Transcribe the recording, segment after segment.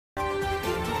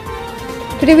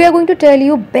Today we are going to tell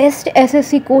you best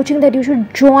SSC coaching that you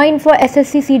should join for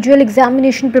SSC CGL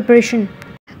examination preparation.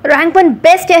 Rank 1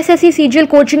 best SSC CGL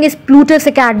coaching is Plutus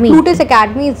Academy. Plutus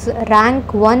Academy is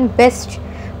rank 1 best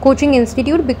coaching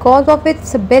institute because of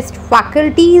its best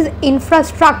faculties,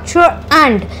 infrastructure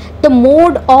and the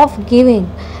mode of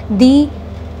giving the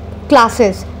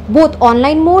classes. Both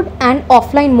online mode and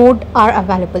offline mode are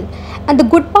available. And the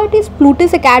good part is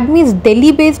Plutus Academy is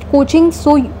Delhi based coaching,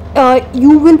 so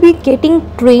you will be getting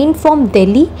trained from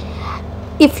Delhi.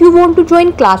 If you want to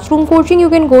join classroom coaching, you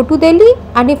can go to Delhi,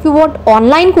 and if you want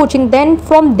online coaching, then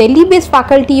from Delhi based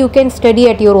faculty you can study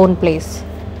at your own place.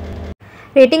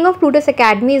 Rating of Plutus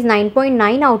Academy is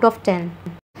 9.9 out of 10.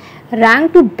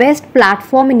 Ranked to best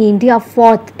platform in India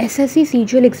for SSC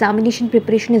CGL examination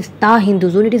preparation is The Hindu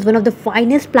Zone. It is one of the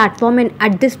finest platform, and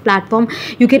at this platform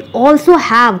you can also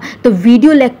have the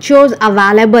video lectures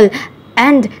available,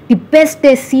 and the best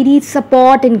test series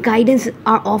support and guidance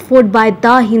are offered by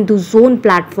The Hindu Zone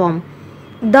platform.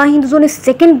 The Hindu Zone is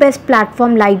second best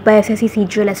platform liked by SSC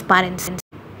CGL aspirants.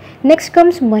 Next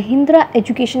comes Mahindra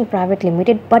Education Private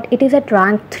Limited, but it is at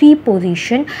rank 3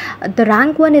 position. The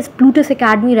rank 1 is Plutus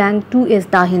Academy, rank 2 is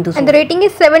The Hindu Zone. And the rating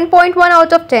is 7.1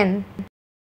 out of 10.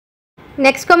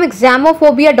 Next comes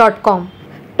Examophobia.com.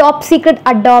 Top secret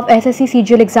adda of SSC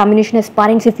CGL examination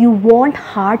aspirants. If you want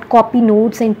hard copy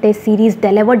notes and test series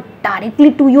delivered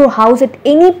directly to your house at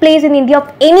any place in India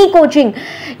of any coaching,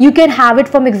 you can have it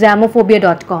from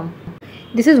Examophobia.com.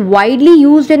 This is widely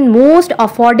used and most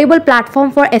affordable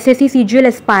platform for SSC CGL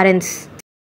aspirants.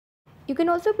 You can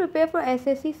also prepare for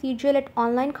SSC CGL at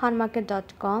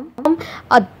onlinekhanmarket.com.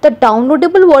 The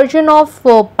downloadable version of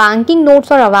banking notes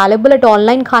are available at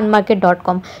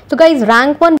onlinekhanmarket.com. So guys,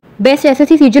 rank 1 best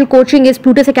SSC CGL coaching is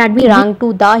Plutus Academy, rank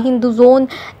 2 The Hindu Zone,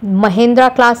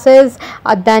 Mahindra classes,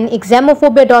 then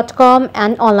Examophobia.com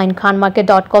and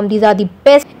onlinekhanmarket.com. These are the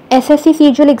best SSC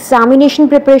CGL examination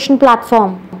preparation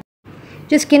platform.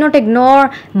 Just cannot ignore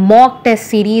mock test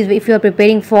series if you are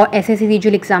preparing for SSC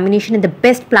CGL examination, and the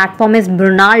best platform is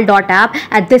Brunal.app.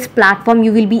 At this platform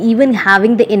you will be even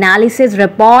having the analysis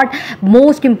report,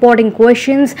 most important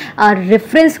questions,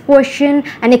 reference question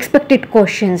and expected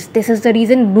questions. This is the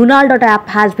reason Brunal.app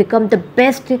has become the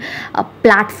best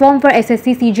platform for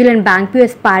SSC CGL and Bank PO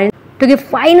aspirants to give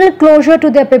final closure to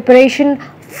their preparation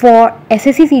for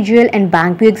SSC CGL and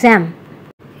Bank PO exam.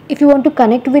 If you want to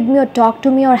connect with me or talk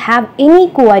to me or have any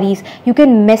queries, you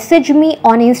can message me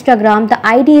on Instagram. The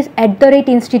ID is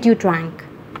 @instituterank.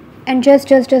 And just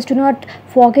do not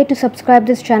forget to subscribe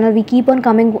this channel. We keep on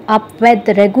coming up with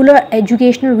regular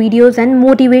educational videos and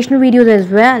motivational videos as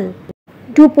well.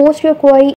 Do post your query